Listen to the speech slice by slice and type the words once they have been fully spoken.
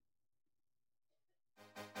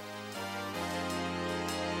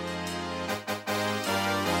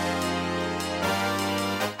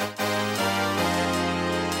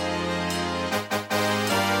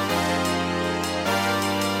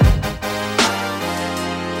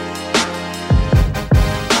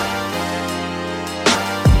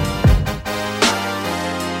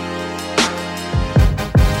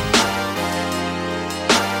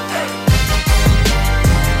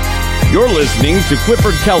listening to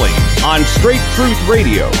Clifford Kelly on Straight Truth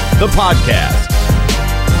Radio, the podcast.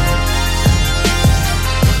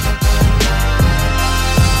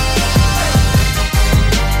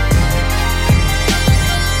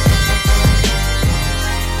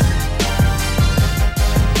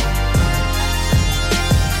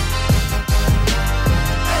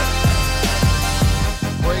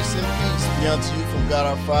 Grace and peace be unto you from God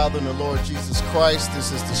our Father and the Lord Jesus Christ.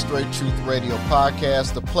 This is the Straight Truth Radio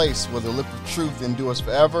podcast, the place where the lip of truth endures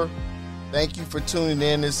forever. Thank you for tuning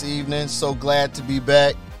in this evening. So glad to be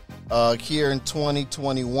back here in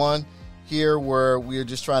 2021, here where we're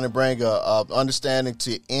just trying to bring a understanding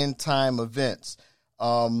to end time events.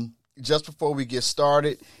 Just before we get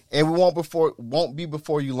started, and we won't be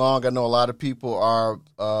before you long. I know a lot of people are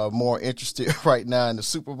more interested right now in the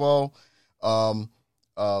Super Bowl. I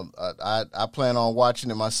plan on watching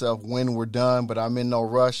it myself when we're done, but I'm in no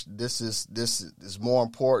rush. This is more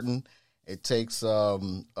important. It takes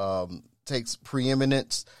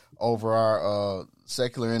preeminence over our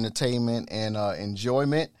secular entertainment and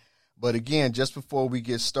enjoyment. But again, just before we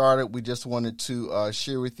get started, we just wanted to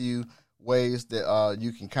share with you ways that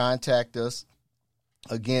you can contact us.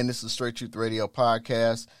 Again, this is Straight Truth Radio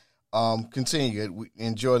podcast. Continue.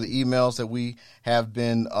 Enjoy the emails that we have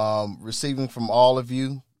been receiving from all of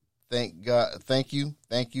you. Thank God. Thank you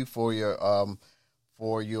for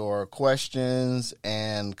your questions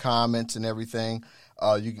and comments and everything.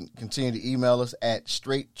 You can continue to email us at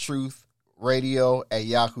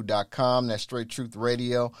straighttruthradio@yahoo.com. That's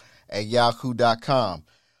straighttruthradio@yahoo.com.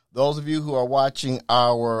 Those of you who are watching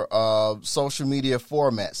our social media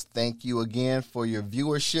formats, thank you again for your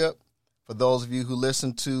viewership. For those of you who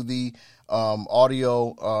listen to the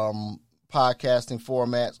audio podcasting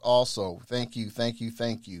formats, also, thank you.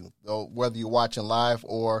 Whether you're watching live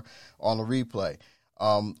or on the replay.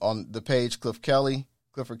 On the page,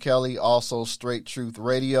 Clifford Kelly, also Straight Truth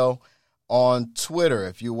Radio. On Twitter,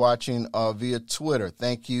 if you're watching via Twitter,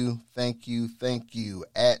 thank you.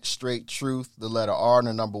 At Straight Truth, the letter R and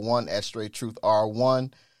the number 1, at Straight Truth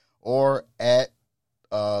R1, or at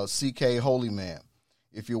CK Holy Man.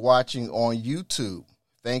 If you're watching on YouTube,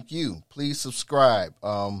 thank you. Please subscribe.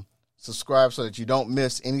 Subscribe so that you don't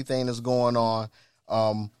miss anything that's going on.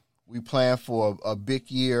 We plan for a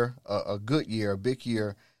big year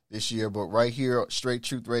this year, but right here, Straight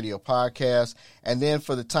Truth Radio podcast. And then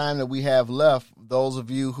for the time that we have left, those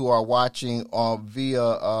of you who are watching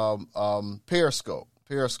via Periscope,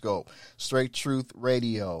 Straight Truth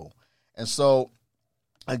Radio. And so,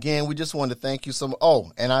 again, we just want to thank you so much.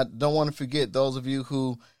 Oh, and I don't want to forget those of you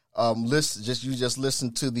who just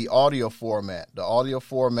listen to the audio format. The audio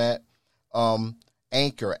format,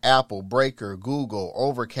 Anchor, Apple, Breaker, Google,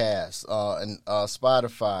 Overcast, and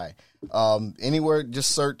Spotify. Anywhere,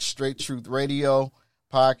 just search Straight Truth Radio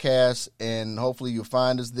podcast, and hopefully you'll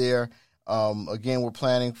find us there. Again, we're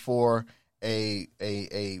planning for a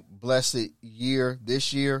blessed year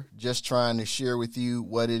this year. Just trying to share with you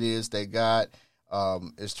what it is that God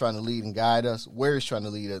is trying to lead and guide us, where He's trying to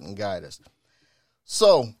lead and guide us.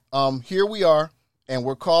 So here we are, and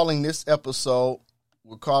we're calling this episode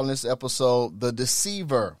The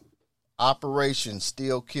Deceiver, Operation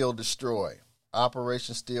Steal, Kill, Destroy.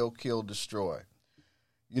 Operation Steal, Kill, Destroy.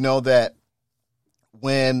 You know that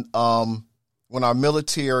when our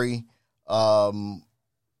military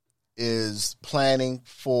is planning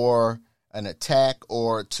for an attack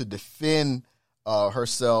or to defend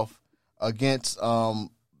herself against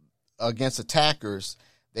attackers,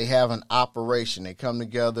 they have an operation. They come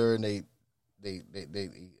together and they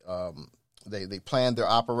plan their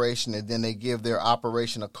operation, and then they give their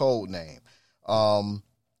operation a code name.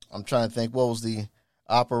 I'm trying to think, what was the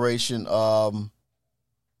operation? What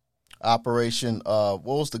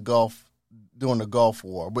was the Gulf, during the Gulf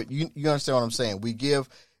War? But you understand what I'm saying? We give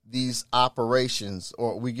these operations,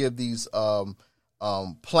 or we give these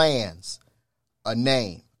plans a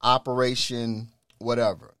name, Operation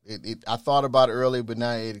whatever. I thought about it earlier, but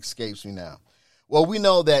now it escapes me now. Well, we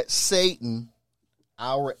know that Satan,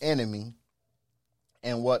 our enemy,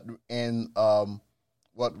 and what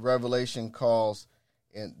Revelation calls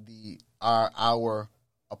our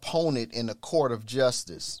opponent in the court of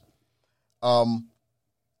justice.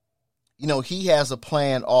 He has a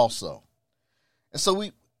plan also. And so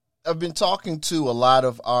I've been talking to a lot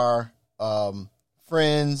of our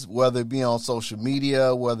friends, whether it be on social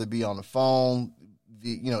media, whether it be on the phone,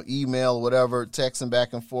 email, whatever, texting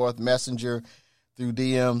back and forth, messenger, through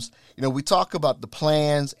DMs. We talk about the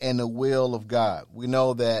plans and the will of God. We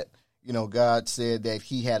know that, God said that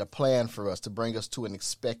He had a plan for us to bring us to an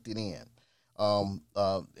expected end. And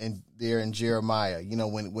there in Jeremiah,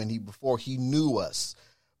 when before He knew us,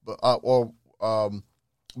 but or he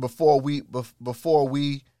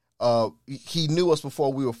knew us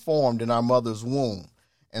before we were formed in our mother's womb.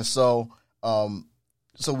 And so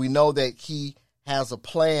we know that he has a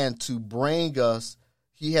plan to bring us,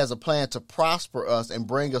 he has a plan to prosper us and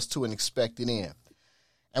bring us to an expected end.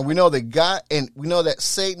 And we know that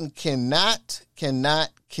Satan cannot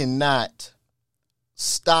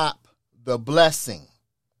stop the blessing.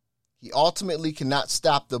 He ultimately cannot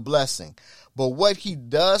stop the blessing. But what he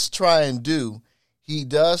does try and do, he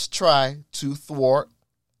does try to thwart,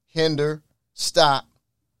 hinder, stop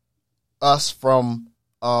us from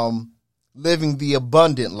living the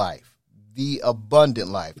abundant life.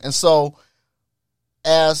 And so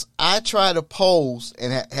as I try to pose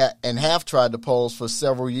and have tried to pose for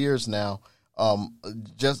several years now,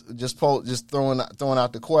 just throwing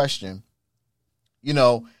out the question,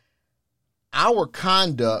 our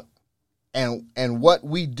conduct and what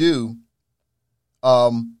we do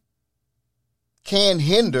can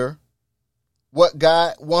hinder what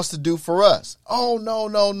God wants to do for us. Oh, no.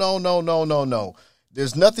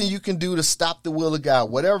 There's nothing you can do to stop the will of God.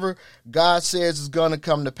 Whatever God says is going to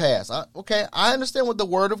come to pass. I understand what the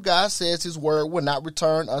word of God says. His word will not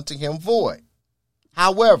return unto him void.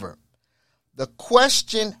 However, the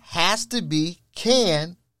question has to be,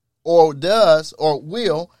 can or does or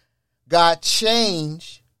will God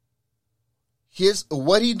change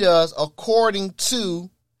what he does according to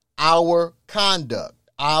our conduct,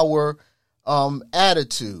 our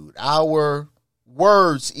attitude, our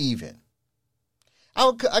words even?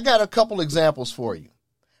 I got a couple examples for you.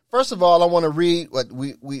 First of all, I want to read what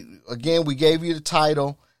we gave you the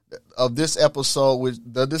title of this episode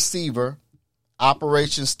with The Deceiver,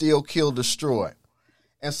 Operation Steal, Kill, Destroy.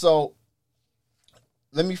 And so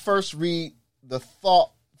let me first read the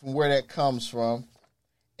thought from where that comes from.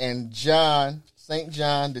 And St.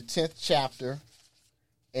 John, the 10th chapter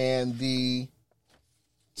and the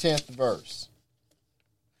 10th verse.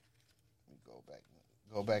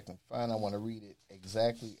 Go back and find. I want to read it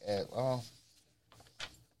exactly as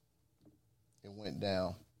it went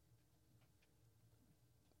down.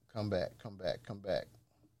 Come back.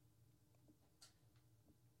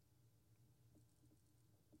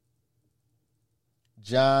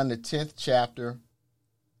 John, the 10th chapter,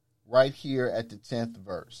 right here at the 10th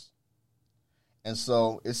verse. And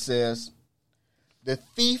so it says, "The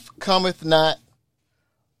thief cometh not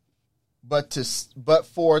but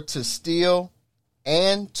for to steal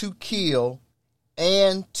and to kill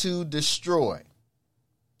and to destroy."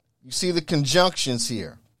 You see the conjunctions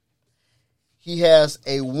here. He has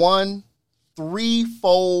a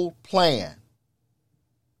threefold plan.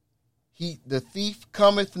 The thief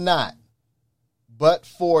cometh not but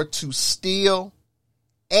for to steal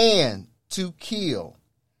and to kill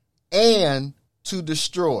and to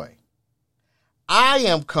destroy. I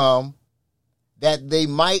am come that they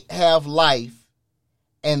might have life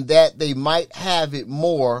and that they might have it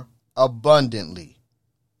more abundantly.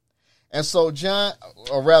 And so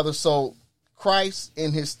Christ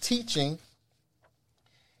in his teaching,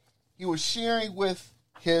 he was sharing with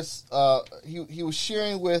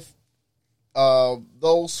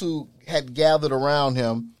those who had gathered around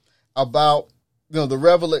him about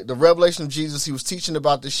the revelation of Jesus. He was teaching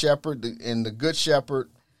about the shepherd and the good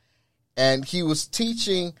shepherd, and he was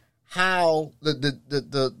teaching how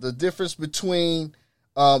the difference between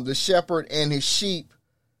the shepherd and his sheep,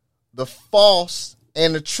 the false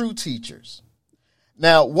and the true teachers.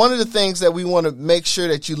 Now, one of the things that we want to make sure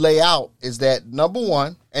that you lay out is that, number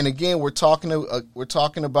one, and again, we're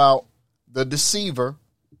talking about the deceiver.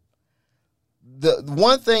 The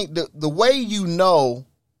one thing, the way you know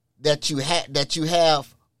that you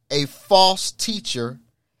have a false teacher,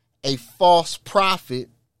 a false prophet,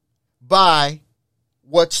 by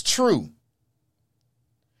what's true.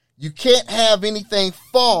 You can't have anything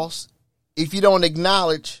false if you don't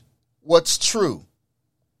acknowledge what's true.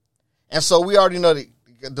 And so we already know that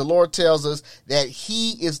the Lord tells us that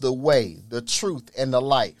he is the way, the truth, and the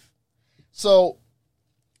life. So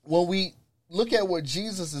when we look at what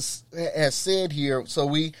Jesus has said here, so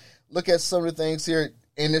we look at some of the things here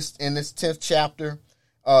in this 10th chapter,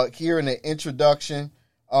 here in the introduction,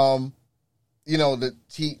 that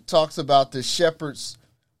he talks about the shepherds.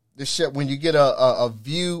 When you get a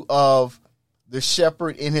view of the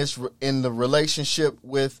shepherd in the relationship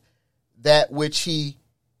with that which he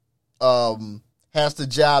has the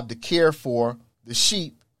job to care for, the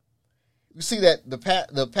sheep, you see that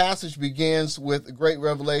the passage begins with a great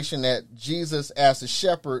revelation that Jesus as the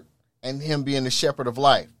shepherd and him being the shepherd of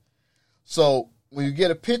life. So when you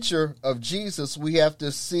get a picture of Jesus, we have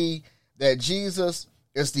to see that Jesus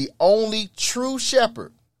is the only true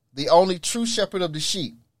shepherd of the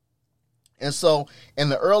sheep. And so in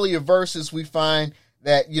the earlier verses, we find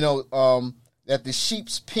that, that the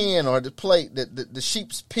sheep's pen, or the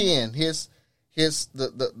sheep's pen,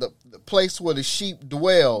 the place where the sheep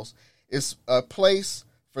dwells, is a place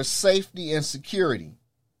for safety and security.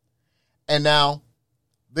 And now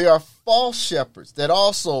there are false shepherds that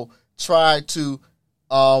also try to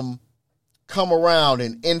come around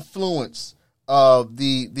and influence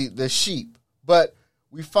the sheep. But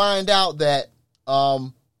we find out that,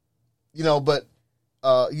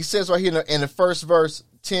 he says right here in the first verse,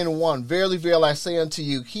 10:1, verily, verily, I say unto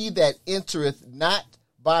you, he that entereth not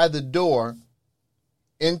by the door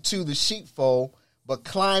into the sheepfold, but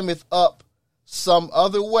climbeth up some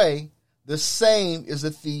other way, the same is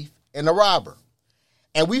a thief and a robber.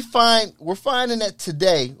 And we're finding that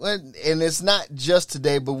today, and it's not just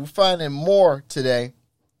today, but we're finding more today,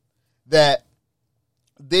 that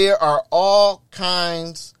there are all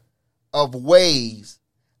kinds of ways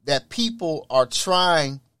that people are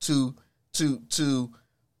trying to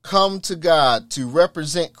come to God, to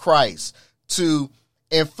represent Christ, to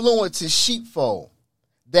influence his sheepfold,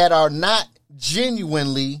 that are not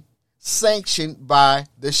genuinely sanctioned by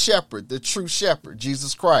the shepherd, the true shepherd,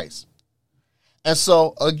 Jesus Christ. And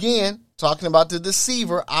so, again, talking about the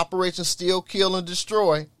deceiver, Operation Steal, Kill, and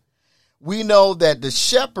Destroy, we know that the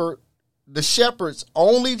shepherd's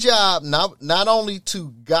only job, not only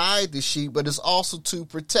to guide the sheep, but it's also to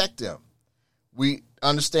protect them. We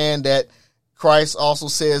understand that Christ also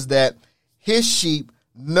says that his sheep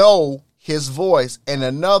know his voice, and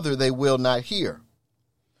another they will not hear.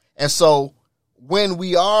 And so when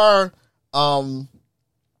we are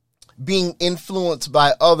being influenced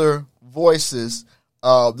by other voices,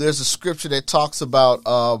 there's a scripture that talks about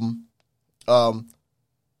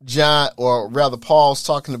John, or rather Paul's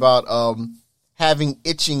talking about having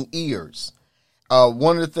itching ears.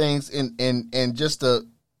 One of the things in just the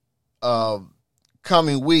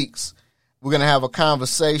coming weeks, we're going to have a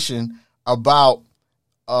conversation about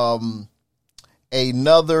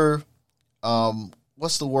another,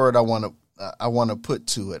 what's the word I want to put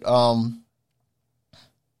to it?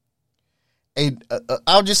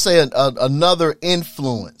 I'll just say another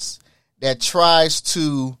influence that tries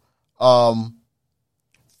to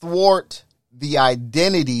thwart the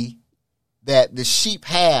identity that the sheep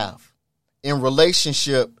have in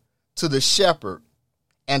relationship to the shepherd,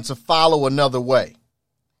 and to follow another way.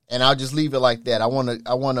 And I'll just leave it like that. I want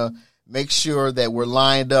to make sure that we're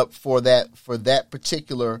lined up for that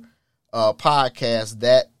particular podcast,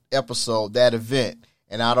 that episode, that event.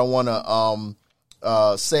 And I don't want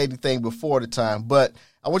to say anything before the time, but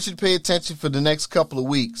I want you to pay attention for the next couple of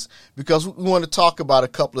weeks, because we want to talk about a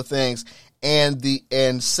couple of things, and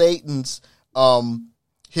Satan's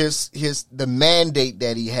the mandate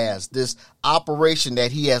that he has, this operation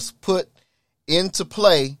that he has put into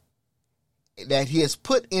play,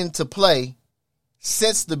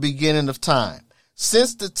 since the beginning of time,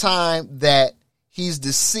 since the time that he's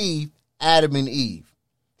deceived Adam and Eve,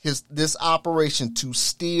 this operation to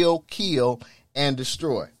steal, kill, and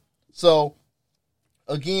destroy. So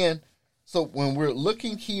again, when we're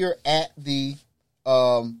looking here at the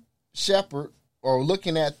shepherd, or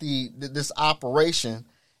looking at this operation,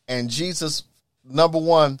 and Jesus, number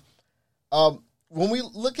one, when we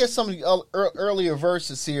look at some of the earlier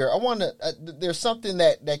verses here, I want to. There's something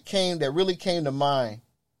that really came to mind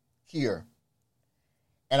here,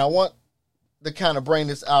 and I want to kind of bring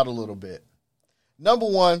this out a little bit. Number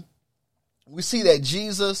one, we see that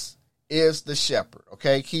Jesus is the shepherd.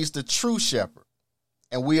 Okay, he's the true shepherd,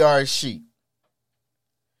 and we are his sheep.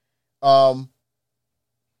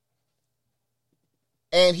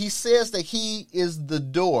 And he says that he is the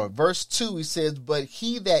door. Verse 2, he says, but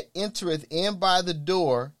he that entereth in by the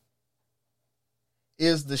door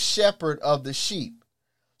is the shepherd of the sheep.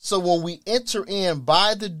 So when we enter in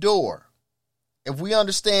by the door, if we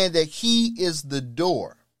understand that he is the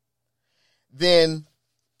door, then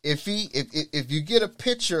if you get a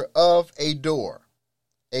picture of a door,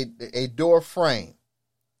 a door frame,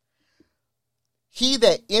 he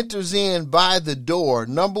that enters in by the door,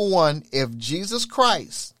 number one, if Jesus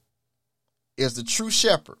Christ is the true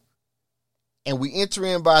shepherd and we enter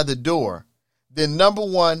in by the door, then number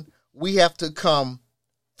one, we have to come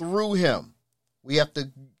through him. We have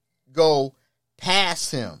to go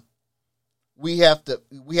past him. We have to,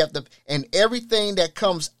 and everything that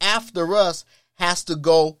comes after us has to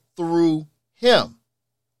go through him.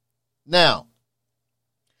 Now,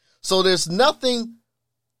 so there's nothing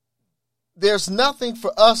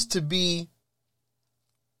for us to be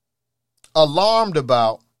alarmed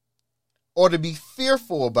about or to be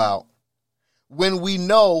fearful about when we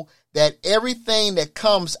know that everything that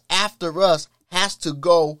comes after us has to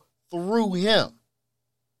go through him.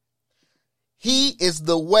 He is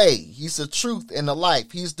the way. He's the truth and the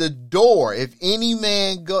life. He's the door. If he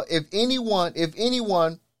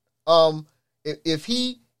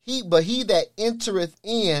that entereth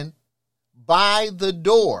in by the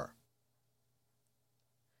door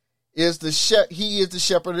is he is the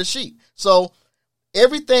shepherd of the sheep. So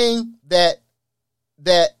everything that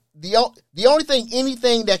the only thing,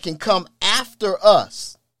 anything that can come after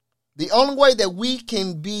us, the only way that we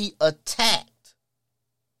can be attacked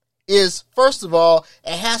is, first of all,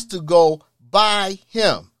 it has to go by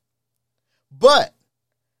him. But,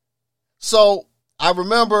 so I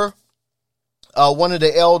remember one of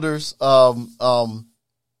the elders that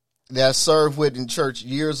I served with in church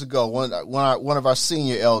years ago, one of our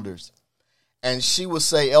senior elders, and she would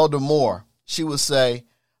say, Elder Moore, she would say,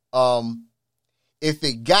 if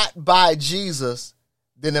it got by Jesus,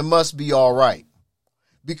 then it must be all right.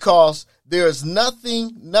 Because there is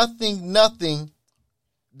nothing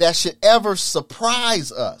that should ever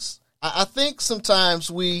surprise us. I think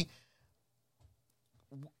sometimes we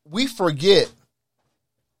forget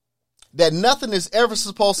that nothing is ever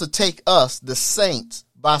supposed to take us, the saints,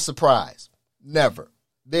 by surprise. Never.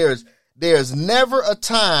 There's never a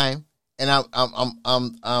time, and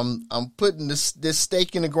I'm putting this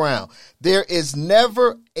stake in the ground. There is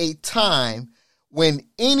never a time when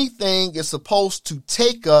anything is supposed to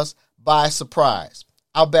take us by surprise.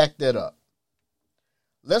 I'll back that up.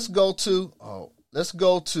 Let's go to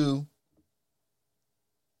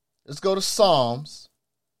Psalms.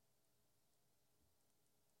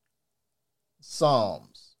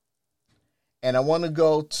 And I want to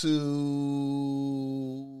go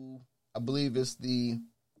to, I believe it's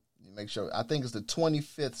make sure, I think it's the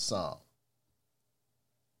 25th Psalm.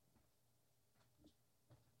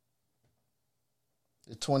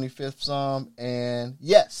 The 25th Psalm, and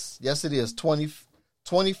yes it is,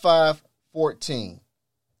 25:14.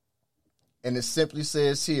 And it simply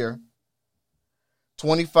says here,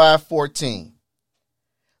 25:14,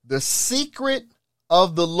 the secret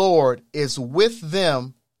of the Lord is with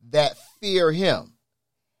them that fear him,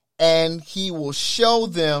 and he will show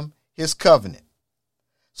them his covenant.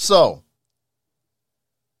 So,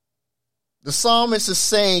 the psalmist is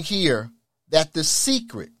saying here that the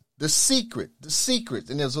secret,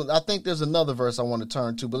 and I think there's another verse I want to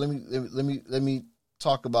turn to, but let me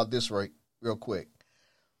talk about this real quick.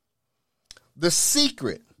 The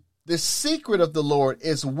secret of the Lord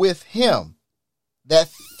is with him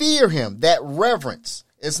that fear him, that reverence.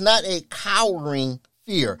 It's not a cowering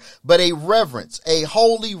fear, but a reverence, a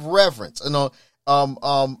holy reverence, a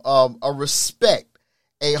respect,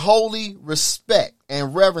 a holy respect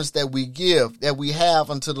and reverence that we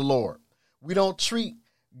have unto the Lord. We don't treat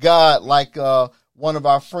God like one of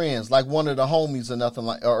our friends, like one of the homies or nothing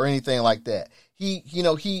like, or anything like that. He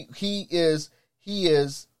is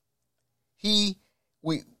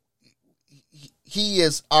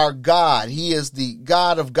our God. He is the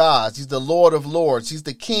God of gods. He's the Lord of lords. He's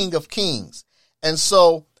the King of kings. And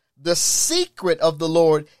so the secret of the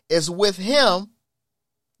Lord is with him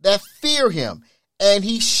that fear him, and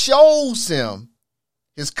he shows him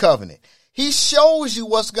his covenant. He shows you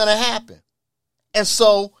what's going to happen. And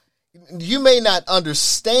so you may not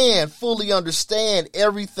fully understand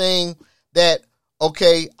everything that,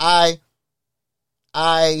 okay,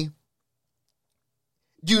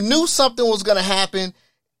 you knew something was going to happen,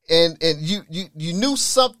 and you knew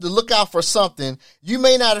something to look out for something. You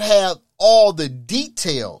may not have all the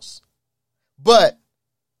details, but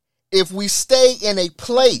if we stay in a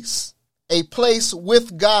place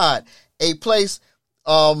with God, a place,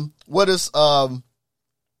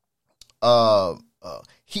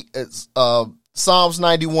 Psalms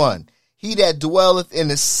 91. He that dwelleth in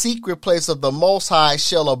the secret place of the Most High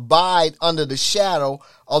shall abide under the shadow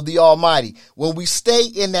of the Almighty. When we stay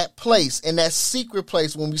in that place, in that secret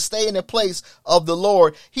place, when we stay in the place of the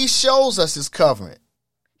Lord, he shows us his covenant.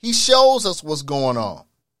 He shows us what's going on.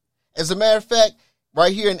 As a matter of fact,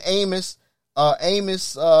 right here in Amos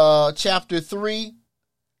chapter 3,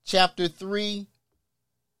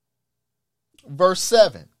 verse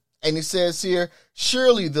 7. And he says here,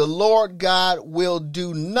 surely the Lord God will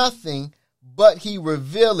do nothing, but he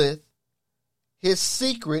revealeth his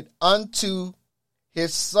secret unto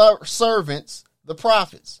his servants, the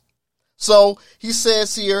prophets. So he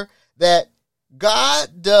says here that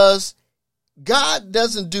God doesn't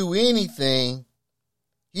do anything.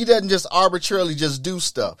 He doesn't just arbitrarily just do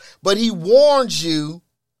stuff, but he warns you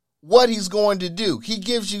what he's going to do. He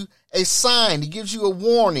gives you a sign. He gives you a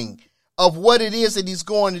warning of what it is that he's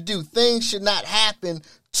going to do. Things should not happen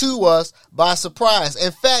to us by surprise.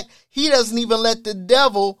 In fact, he doesn't even let the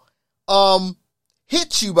devil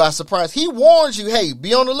hit you by surprise. He warns you, hey,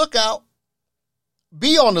 be on the lookout.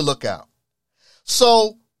 Be on the lookout.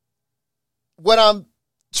 So what I'm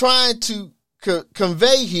trying to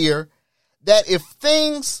convey here, that if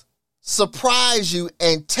things surprise you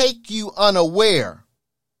and take you unaware,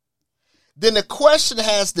 then the question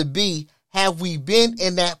has to be, have we been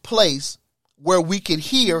in that place where we could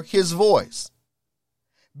hear his voice?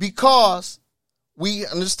 Because we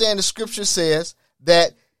understand the scripture says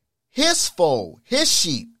that his fold, his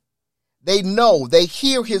sheep, they know, they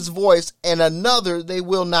hear his voice, and another they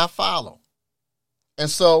will not follow. And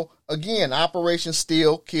so, again, Operation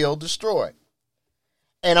Steal, Kill, Destroy.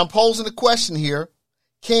 And I'm posing the question here,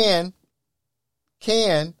 can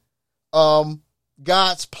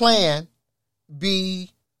God's plan be,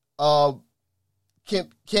 can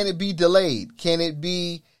it be delayed? Can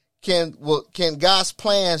God's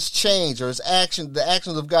plans change, or the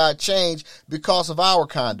actions of God change because of our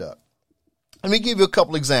conduct? Let me give you a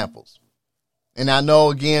couple examples. And I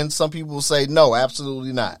know, again, some people will say, no,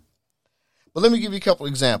 absolutely not. But let me give you a couple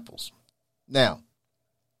examples. Now,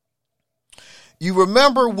 you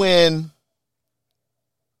remember when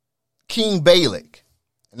King Balak,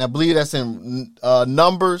 and I believe that's in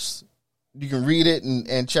Numbers, you can read it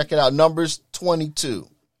and check it out, Numbers 22.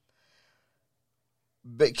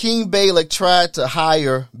 But King Balak tried to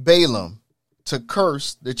hire Balaam to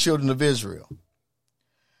curse the children of Israel.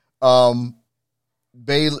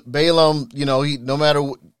 Balaam, he no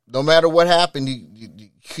matter what happened,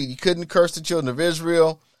 he couldn't curse the children of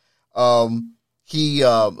Israel. He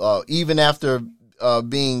even after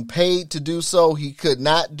being paid to do so, he could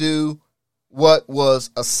not do what was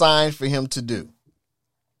assigned for him to do.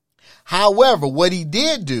 However, what he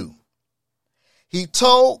did do, he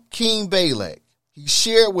told King Balak, he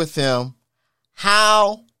shared with him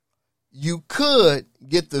how you could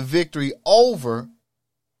get the victory over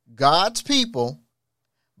God's people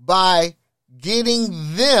by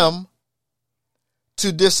getting them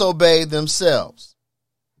to disobey themselves.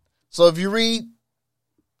 So if you read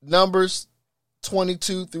Numbers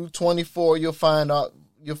 22 through 24, you'll find all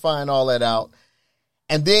that out.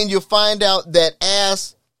 And then you'll find out that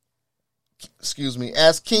as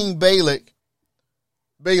King Balak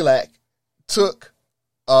took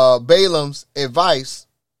Balaam's advice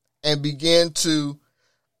and began to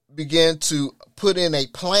put in a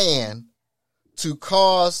plan to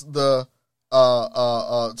cause the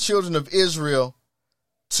children of Israel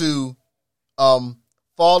to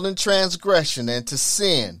fall in transgression and to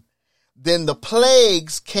sin, then the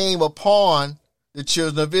plagues came upon the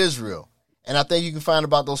children of Israel. And I think you can find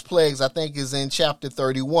about those plagues, I think is in chapter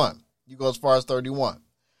 31. You go as far as 31.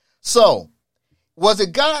 So, was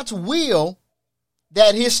it God's will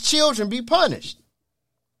that his children be punished?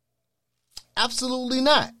 Absolutely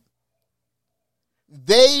not.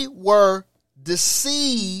 They were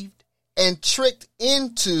deceived and tricked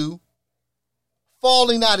into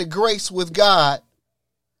falling out of grace with God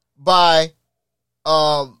by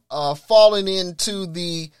falling into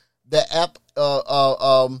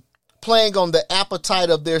playing on the appetite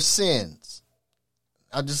of their sins.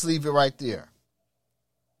 I'll just leave it right there.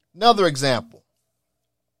 Another example.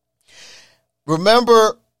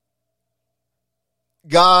 Remember,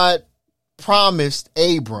 God promised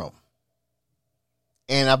Abram,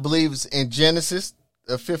 and I believe it's in Genesis,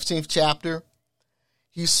 the 15th chapter,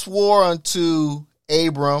 he swore unto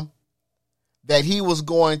Abram that he was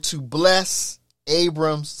going to bless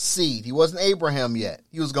Abram's seed. He wasn't Abraham yet.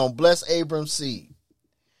 He was going to bless Abram's seed.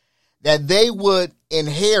 That they would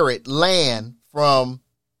inherit land from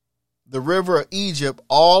the river of Egypt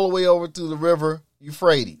all the way over to the river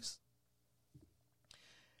Euphrates.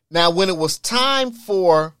 Now, when it was time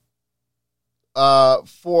for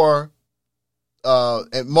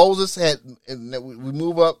and Moses we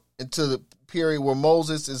move up into the period where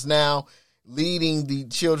Moses is now leading the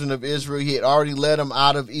children of Israel. He had already led them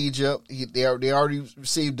out of Egypt. They already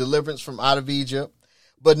received deliverance from out of Egypt.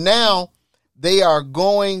 But now they are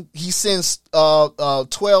going, he sends 12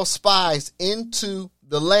 spies into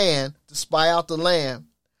the land to spy out the land,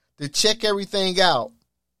 to check everything out,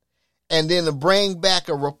 and then to bring back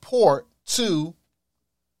a report to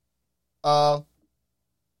the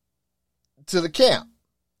camp.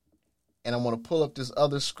 And I'm going to pull up this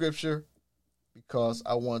other scripture because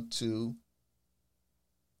I want to.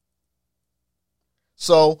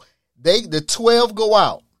 So the 12 go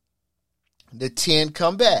out. The 10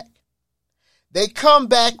 come back. They come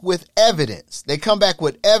back with evidence. They come back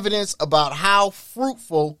with evidence about how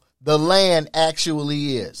fruitful the land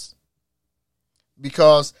actually is.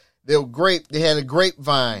 Because they had a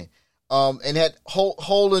grapevine, and had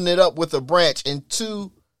holding it up with a branch, and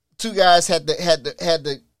two guys had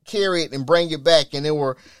to carry it and bring it back, and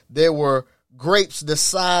there were grapes the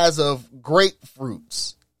size of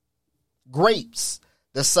grapefruits. Grapes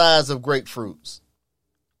the size of grapefruits.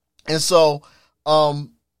 And so, but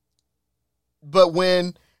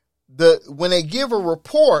when they give a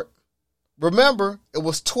report, remember, it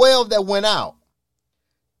was 12 that went out.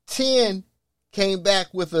 10 came back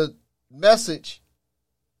with a message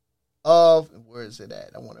of, where is it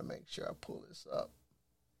at? I want to make sure I pull this up.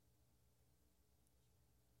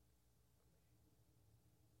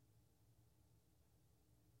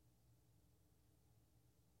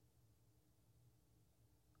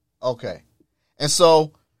 Okay. And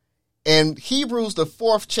so in Hebrews, the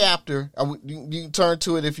 4th chapter, you can turn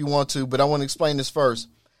to it if you want to, but I want to explain this first.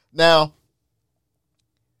 Now,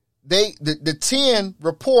 the 10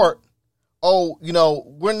 report, we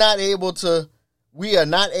are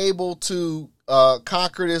not able to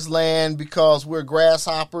conquer this land because we're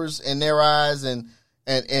grasshoppers in their eyes and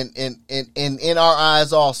in our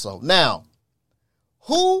eyes also. Now,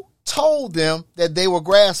 who told them that they were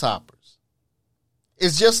grasshoppers?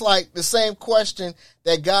 It's just like the same question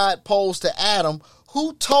that God posed to Adam.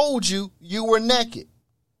 Who told you were naked?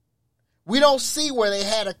 We don't see where they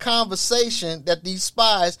had a conversation, that these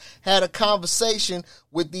spies had a conversation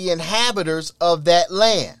with the inhabitants of that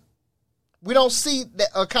land. We don't see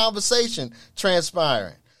a conversation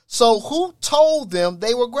transpiring. So who told them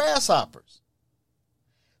they were grasshoppers?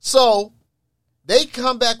 So they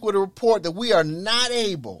come back with a report that we are not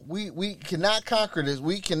able. We cannot conquer this.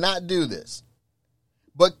 We cannot do this.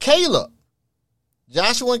 But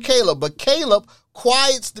Joshua and Caleb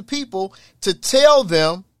quiets the people to tell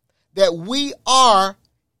them that we are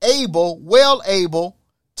well able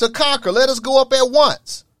to conquer. Let us go up at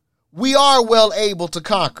once. We are well able to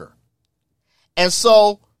conquer. And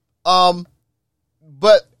so,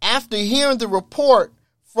 but after hearing the report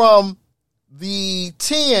from the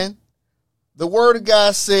 10, the word of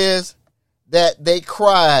God says that they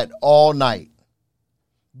cried all night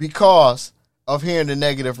because of hearing the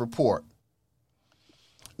negative report.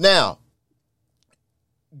 Now,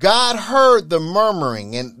 God heard the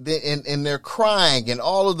murmuring and their crying and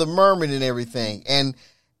all of the murmuring and everything, and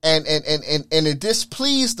it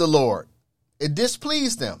displeased the Lord. It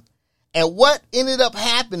displeased them. And what ended up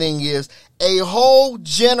happening is a whole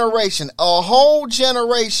generation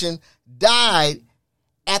died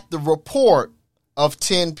at the report of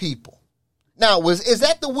 10 people. Now, is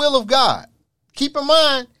that the will of God? Keep in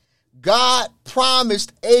mind, God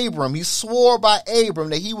promised Abram, he swore by Abram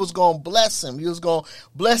that he was going to bless him. He was going to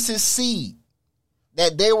bless his seed,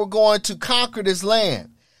 that they were going to conquer this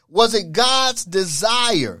land. Was it God's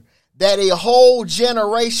desire that a whole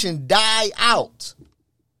generation die out?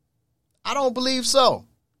 I don't believe so.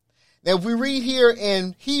 Now, if we read here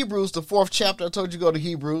in Hebrews, the 4th chapter, I told you to go to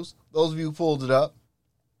Hebrews, those of you who pulled it up.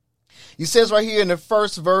 He says right here in the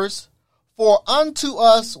first verse, "For unto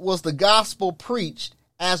us was the gospel preached,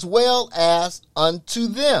 as well as unto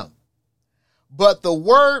them. But the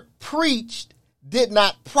word preached did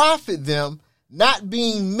not profit them, not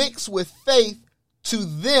being mixed with faith to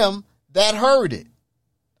them that heard it."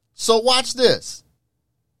 So watch this.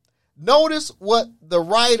 Notice what the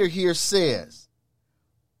writer here says.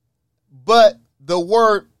 But the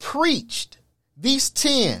word preached, these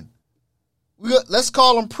 10, let's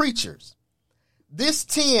call them preachers. This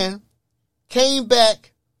 10 came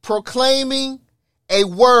back proclaiming a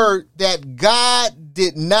word that God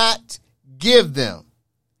did not give them.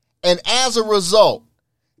 And as a result,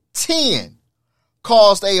 10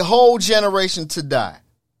 caused a whole generation to die.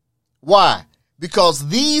 Why? Because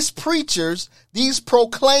these preachers, these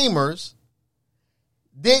proclaimers,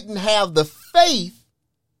 didn't have the faith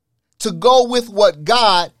to go with what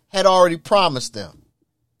God had already promised them.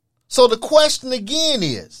 So the question again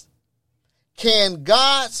is, can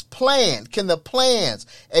God's plan, can the plans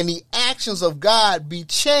and the actions of God be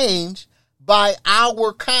changed by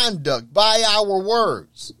our conduct, by our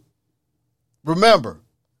words? Remember,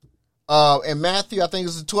 in Matthew, I think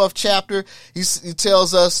it's the 12th chapter, he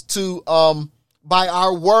tells us to, by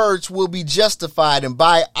our words will be justified, and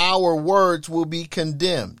by our words will be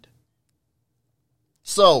condemned.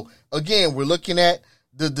 So again, we're looking at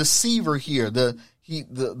the deceiver here, the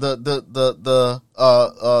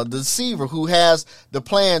deceiver who has the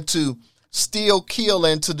plan to steal, kill,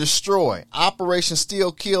 and to destroy. Operation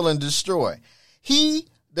Steal, Kill, and Destroy. He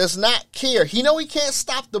does not care. He can't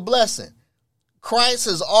stop the blessing. Christ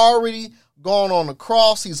has already gone on the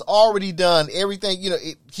cross. He's already done everything.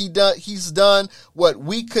 He's done what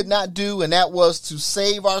we could not do, and that was to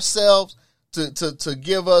save ourselves, to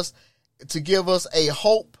give us a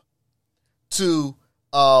hope. He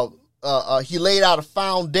laid out a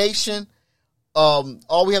foundation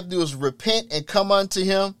all we have to do is repent and come unto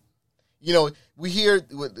him. You know, we hear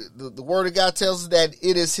the word of God tells us that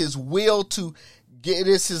it is his will it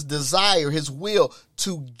is his desire, his will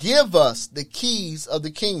to give us the keys of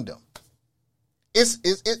the kingdom. It's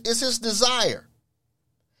his desire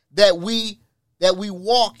that we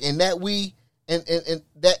walk and that we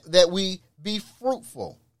that we be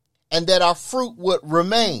fruitful and that our fruit would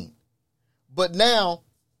remain. But now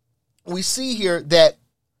we see here that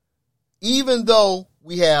even though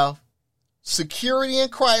we have security in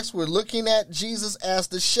Christ, we're looking at Jesus as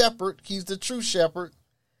the shepherd. He's the true shepherd.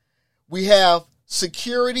 We have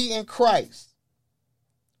security in Christ.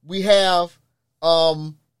 We have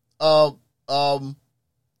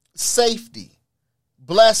safety,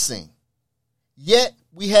 blessing. Yet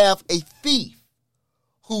we have a thief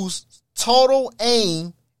whose total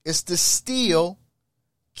aim is to steal,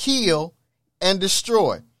 kill, and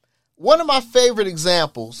destroy. One of my favorite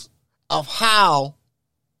examples of how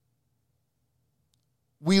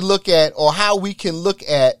we look at, or how we can look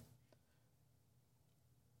at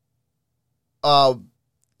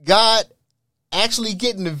God actually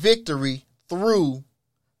getting the victory through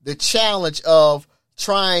the challenge of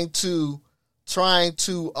trying to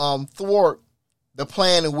thwart the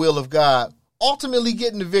plan and will of God, ultimately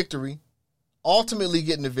getting the victory,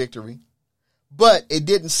 but it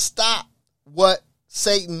didn't stop what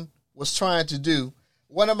Satan was trying to do.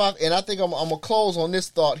 And I think I'm gonna close on this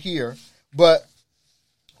thought here, but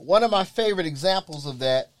one of my favorite examples of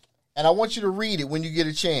that, and I want you to read it when you get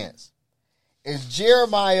a chance, is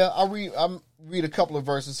Jeremiah. I'll read a couple of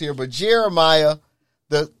verses here, but Jeremiah,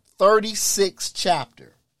 the 36th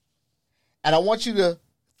chapter. And I want you to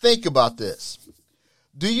think about this.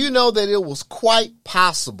 Do you know that it was quite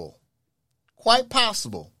possible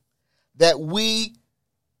that we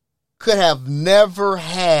could have never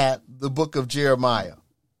had the book of Jeremiah?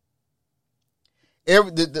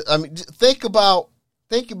 Think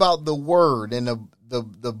about the word and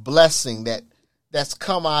the blessing that's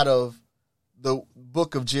come out of the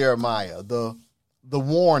book of Jeremiah, the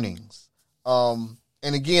warnings, and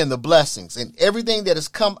again, the blessings and everything that has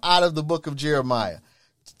come out of the book of Jeremiah.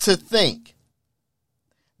 To think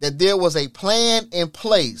that there was a plan in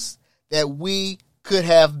place that we could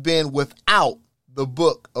have been without the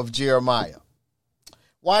book of Jeremiah.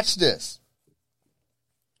 Watch this.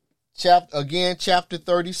 Chapter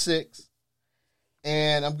 36.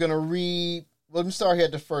 And I'm going to read, let me start here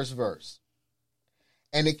at the first verse.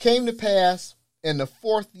 And it came to pass in the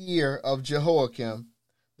 4th year of Jehoiakim,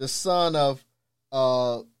 the son of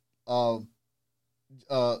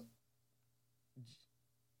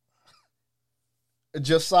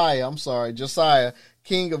Josiah,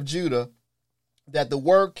 king of Judah, that the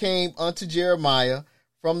word came unto Jeremiah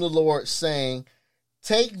from the Lord, saying,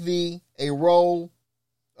 Take thee a roll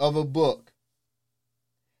of a book,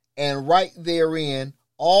 and write therein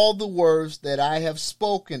all the words that I have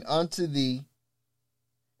spoken unto thee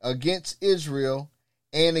against Israel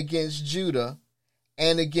and against Judah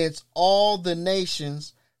and against all the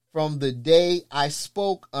nations from the day I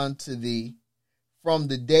spoke unto thee, from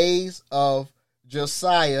the days of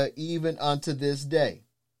Josiah even unto this day.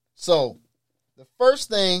 So the first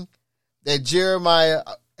thing that Jeremiah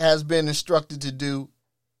has been instructed to do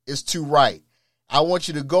is to write. I want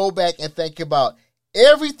you to go back and think about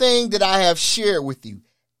everything that I have shared with you,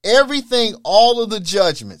 everything, all of the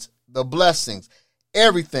judgments, the blessings,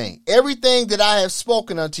 everything that I have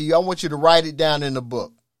spoken unto you. I want you to write it down in the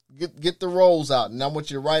book. Get the rolls out, and I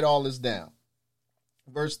want you to write all this down.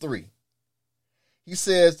 Verse 3. He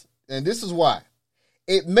says, and this is why.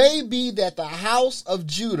 It may be that the house of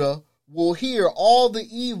Judah will hear all the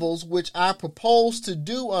evils which I propose to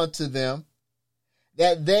do unto them,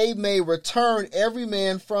 that they may return every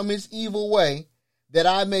man from his evil way, that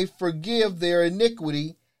I may forgive their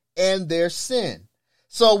iniquity and their sin.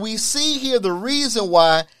 So we see here the reason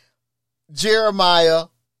why Jeremiah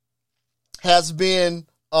has been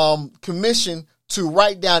commissioned to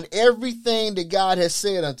write down everything that God has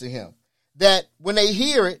said unto him. That when they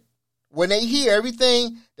hear it, when they hear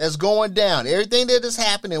everything that's going down, everything that has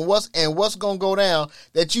happened and what's going to go down,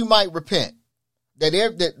 that you might repent,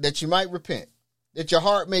 that you might repent, that your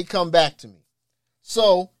heart may come back to me.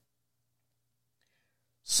 So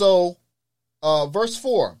verse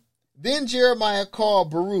 4, then Jeremiah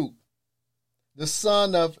called Baruch, the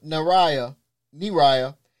son of Neriah,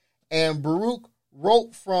 and Baruch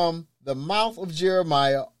wrote from the mouth of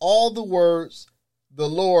Jeremiah all the words of the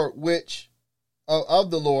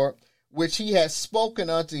Lord which he had spoken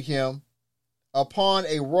unto him upon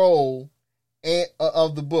a roll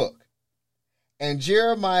of the book. And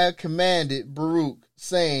Jeremiah commanded Baruch,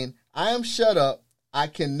 saying, I am shut up, I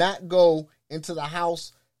cannot go into the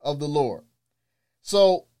house of the Lord.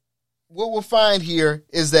 So what we'll find here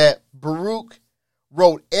is that Baruch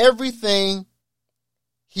wrote everything.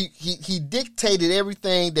 He dictated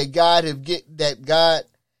everything that God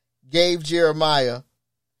gave Jeremiah.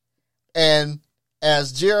 And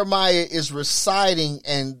as Jeremiah is reciting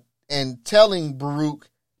and telling Baruch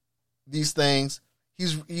these things,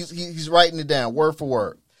 he's writing it down word for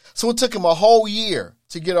word. So it took him a whole year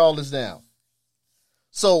to get all this down.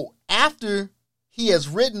 So after he has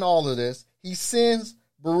written all of this, he sends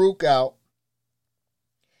Baruch out,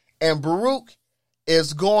 and Baruch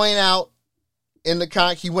is going out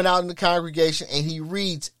he went out in the congregation, and he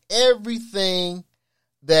reads everything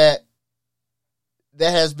that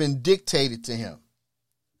has been dictated to him.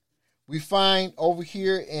 We find over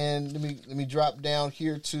here, and let me drop down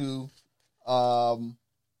here to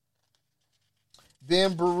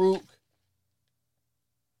then Baruch,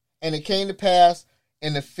 and it came to pass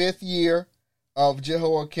in the 5th year of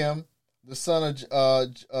Jehoiakim, the son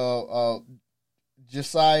of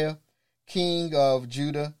Josiah, king of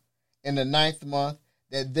Judah, in the 9th month,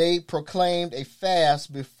 that they proclaimed a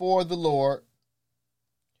fast before the Lord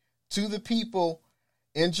to the people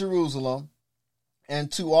in Jerusalem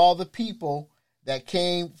and to all the people that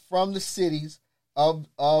came from the cities of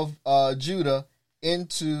Judah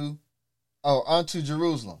unto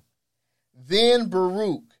Jerusalem. Then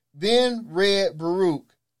read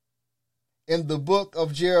Baruch in the book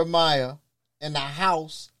of Jeremiah in the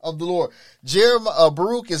house of the Lord.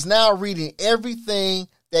 Baruch is now reading everything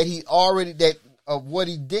that what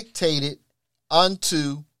he dictated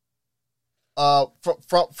unto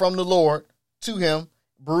from the Lord to him.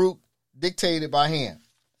 Baruch dictated by hand.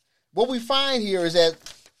 What we find here is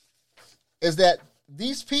that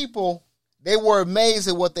these people, they were amazed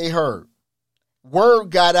at what they heard. Word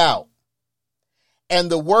got out, and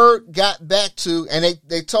the word got back to, and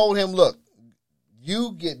they told him, look,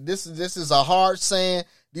 you get this is a hard saying.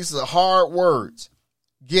 These are hard words.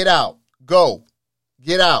 Get out. Go.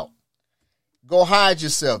 Get out. Go hide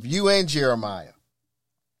yourself, you and Jeremiah.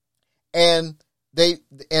 And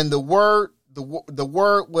the word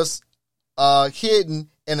was hidden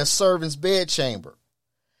in a servant's bedchamber.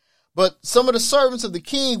 But some of the servants of the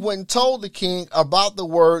king went and told the king about the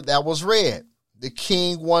word that was read. The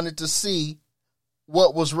king wanted to see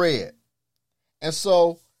what was read. And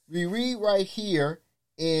so we read right here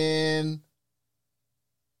in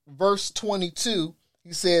verse 22,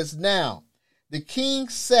 he says, now the king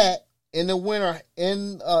sat in the winter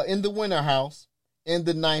house in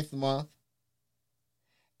the 9th month,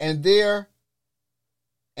 and there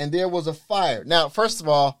was a fire. Now, first of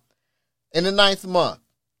all, in the 9th month,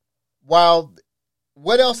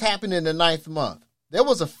 what else happened in the 9th month? There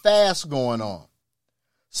was a fast going on.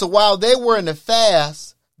 So while they were in the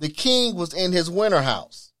fast, the king was in his winter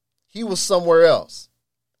house. He was somewhere else.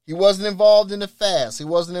 He wasn't involved in the fast. He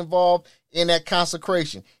wasn't involved in that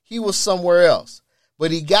consecration. He was somewhere else.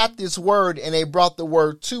 But he got this word, and they brought the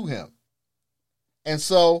word to him. And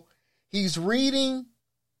so he's reading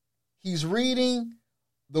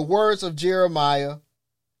the words of Jeremiah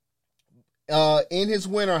in his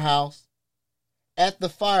winter house at the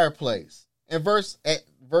fireplace. In verse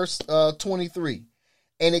 23.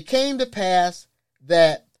 And it came to pass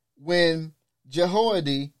that when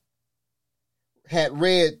Jehoiada had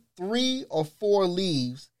read 3 or 4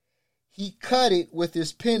 leaves, he cut it with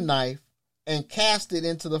his penknife and cast it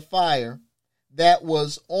into the fire that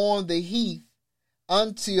was on the hearth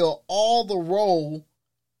until all the roll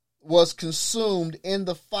was consumed in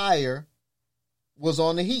the fire was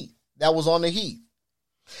on the hearth. That was on the hearth.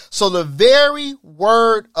 So the very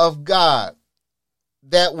word of God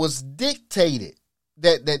that was dictated,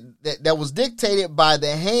 that was dictated by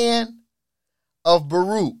the hand of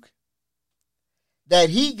Baruch, that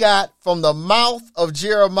he got from the mouth of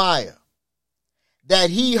Jeremiah, that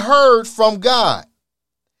he heard from God.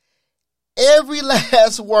 Every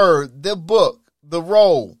last word, the book, the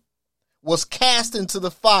roll, was cast into the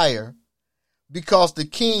fire because the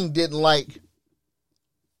king didn't like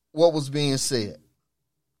what was being said.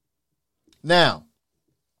 Now,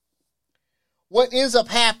 what ends up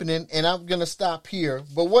happening, and I'm going to stop here,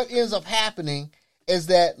 but what ends up happening is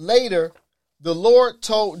that later the Lord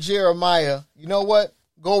told Jeremiah, you know what?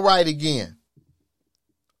 Go write again.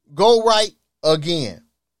 Go write again.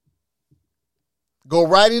 Go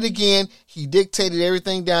write it again. He dictated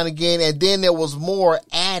everything down again, and then there was more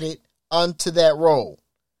added unto that roll.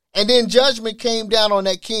 And then judgment came down on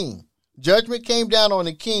that king. Judgment came down on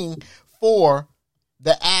the king for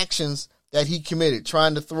the actions that he committed,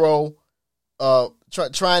 trying to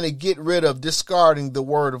get rid of, discarding the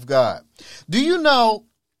word of God. Do you know,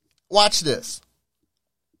 watch this.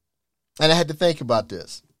 And I had to think about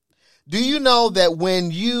this. Do you know that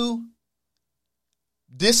when you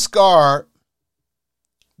discard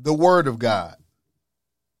the word of God,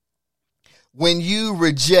 when you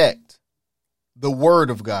reject the word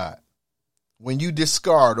of God, when you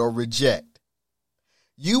discard or reject,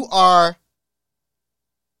 you are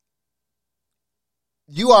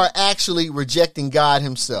actually rejecting God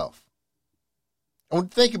himself. I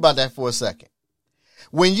want to think about that for a second.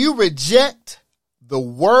 When you reject the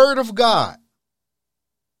word of God,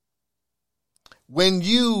 when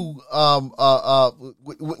you,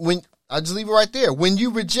 when I just leave it right there. When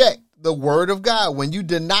you reject the word of God, when you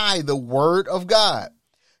deny the word of God,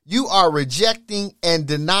 you are rejecting and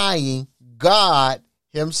denying God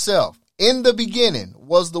himself. In the beginning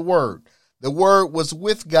was the word. The word was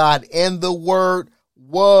with God, and the word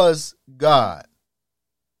was God.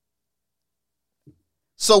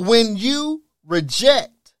 So when you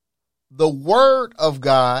reject the word of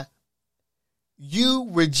God, you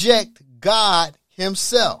reject God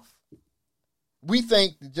himself. We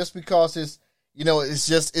think that just because it's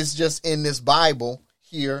just in this Bible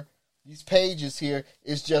here, these pages here,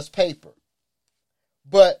 it's just paper.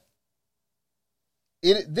 But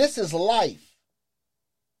this is life.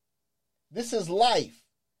 This is life.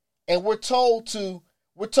 And we're told to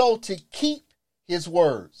keep his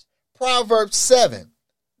words. Proverbs 7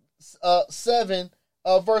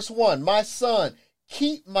 verse 1. My son,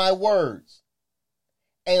 keep my words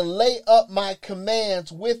and lay up my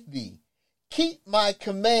commands with thee. Keep my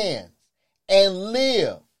commands and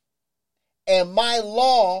live, and my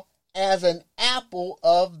law as an apple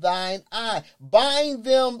of thine eye. Bind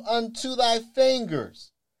them unto thy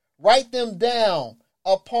fingers. Write them down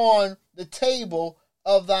upon the table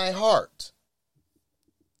of thy heart.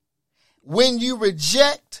 When you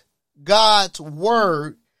reject God's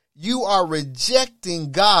word, you are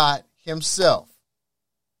rejecting God himself.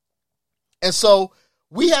 And so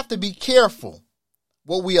we have to be careful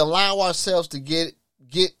what we allow ourselves to get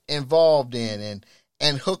involved in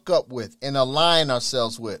and hook up with and align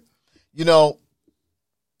ourselves with. You know,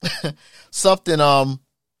 something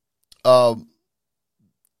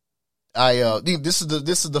this is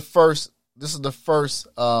the first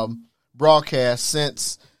broadcast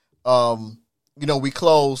since we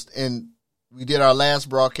closed and we did our last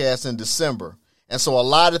broadcast in December. And so a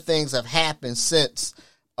lot of things have happened since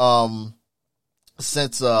December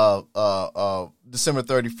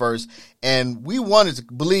 31st. And we wanted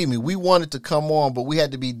to come on, but we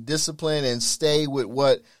had to be disciplined and stay with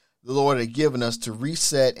what the Lord had given us to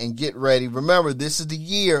reset and get ready. Remember, this is the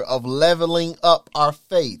year of leveling up our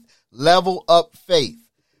faith. Level up faith.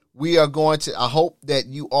 We are going to, I hope that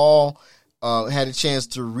you all had a chance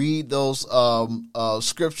to read those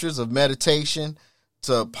scriptures of meditation,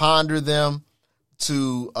 to ponder them,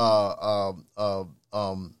 to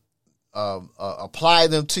apply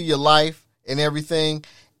them to your life and everything,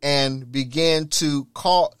 and begin to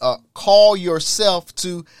call yourself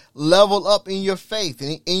to level up in your faith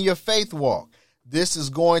and in your faith walk. This is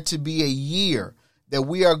going to be a year that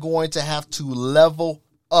we are going to have to level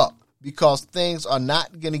up, because things are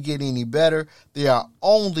not going to get any better. They are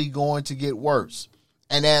only going to get worse.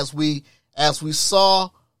 And as we saw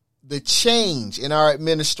the change in our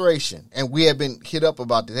administration, and we have been hit up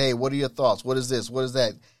about that, hey, what are your thoughts? What is this? What is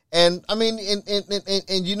that? And I mean,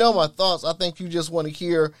 and you know my thoughts. I think you just want to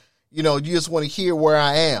hear, you just want to hear where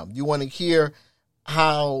I am. You want to hear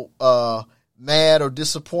how mad or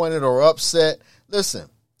disappointed or upset. Listen,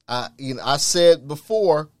 I said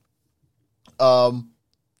before,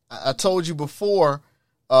 I told you before,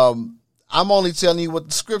 I'm only telling you what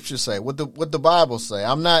the scriptures say, what the Bible say.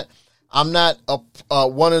 I'm not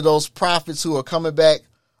one of those prophets who are coming back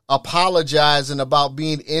apologizing about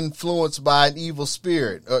being influenced by an evil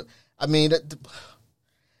spirit.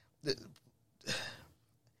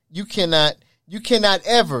 You cannot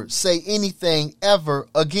ever say anything ever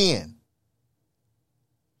again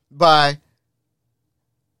by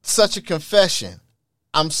such a confession.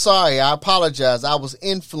 I'm sorry, I apologize, I was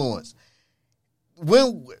influenced.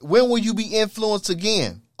 When will you be influenced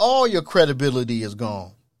again? All your credibility is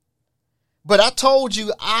gone. But I told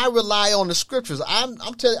you I rely on the scriptures. I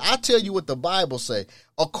tell you what the Bible say.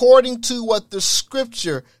 According to what the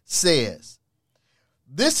scripture says.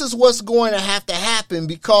 This is what's going to happen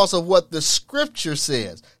because of what the scripture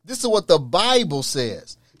says. This is what the Bible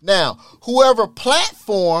says. Now, whoever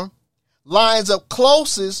platform lines up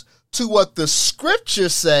closest to what the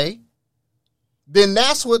scriptures say, then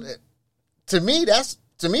that's what, to me that's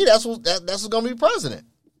what's going to be president.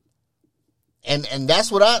 And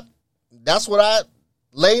that's what I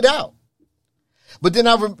laid out. But then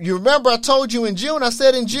you remember I told you in June, I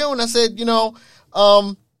said,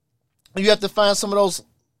 You have to find some of those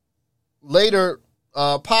later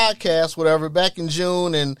podcasts, whatever, back in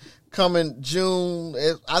June and coming June.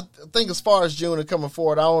 I think as far as June and coming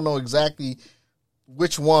forward, I don't know exactly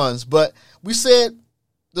which ones, but we said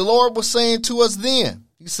the Lord was saying to us then,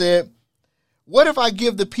 he said, what if I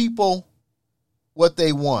give the people what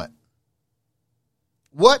they want?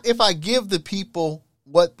 What if I give the people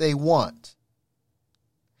what they want?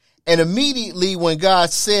 And immediately when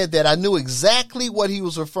God said that, I knew exactly what he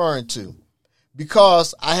was referring to,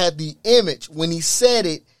 because I had the image. When he said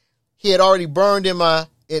it, he had already burned in my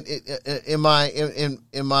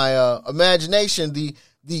imagination the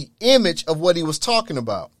image of what he was talking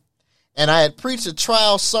about. And I had preached a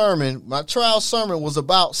trial sermon. My trial sermon was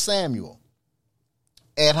about Samuel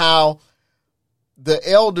and how the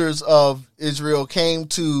elders of Israel came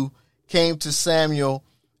to Samuel,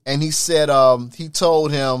 and he said, he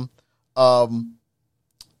told him,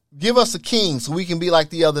 give us a king so we can be like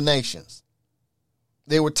the other nations.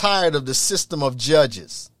 They were tired of the system of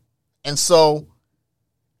judges. And so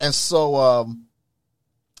the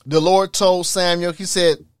Lord told Samuel, he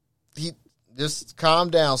said, just calm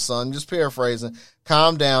down, son. Just paraphrasing.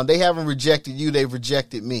 Calm down. They haven't rejected you. They've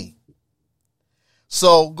rejected me.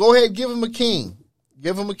 So go ahead, give them a king.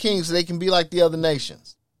 Give them a king so they can be like the other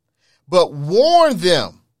nations. But warn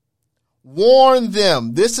them. Warn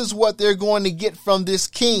them. This is what they're going to get from this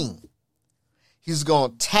king. He's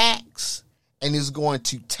going to tax, and he's going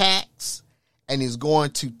to tax, and he's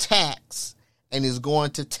going to tax, and he's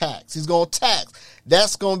going to tax. He's going to tax.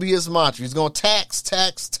 That's going to be his mantra. He's going to tax,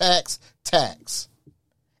 tax, tax, tax.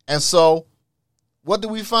 And so what do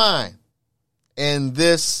we find in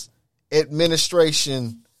this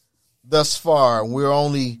administration thus far? We're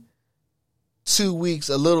only 2 weeks,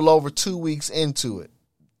 a little over 2 weeks into it.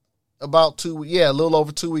 A little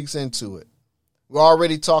over 2 weeks into it. We're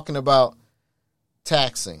already talking about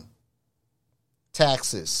taxes.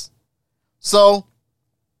 So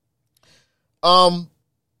I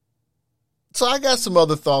got some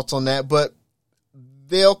other thoughts on that, but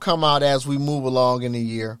they'll come out as we move along in the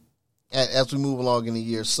year.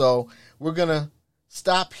 So we're going to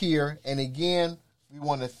stop here. And again, we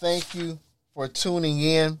want to thank you for tuning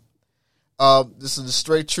in. This is the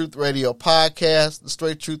Straight Truth Radio Podcast. The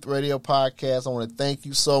Straight Truth Radio Podcast. I want to thank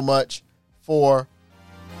you so much for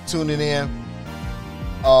tuning in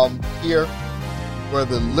here, where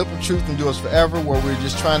the lip of truth endures forever, where we're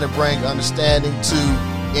just trying to bring understanding to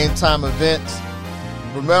end-time events.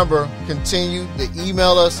 Remember, continue to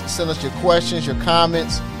email us, send us your questions, your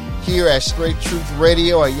comments here at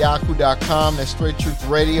straighttruthradio@yahoo.com. That's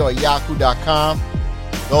straighttruthradio@yahoo.com.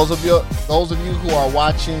 Those of you who are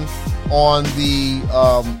watching on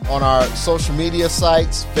our social media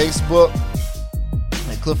sites, Facebook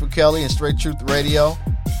and Clifford Kelly and Straight Truth Radio,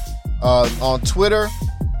 on Twitter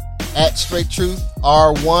at Straight Truth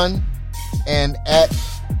R1 and at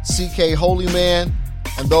CK Holyman.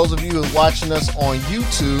 And those of you who are watching us on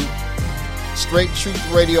YouTube, Straight Truth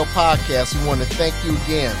Radio Podcast, we want to thank you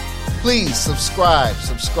again. Please subscribe.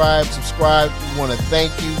 We want to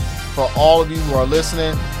thank you for all of you who are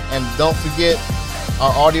listening. And don't forget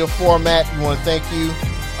our audio format. We want to thank you.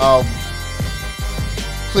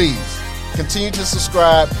 Please continue to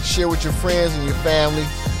subscribe, share with your friends and your family.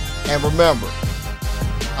 And remember,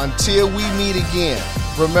 until we meet again,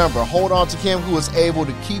 remember, hold on to him who is able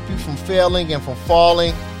to keep you from failing and from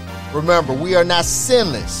falling. Remember, we are not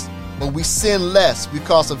sinless, but we sin less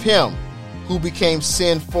because of him who became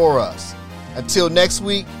sin for us. Until next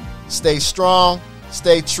week, stay strong,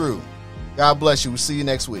 stay true. God bless you. We'll see you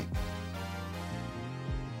next week.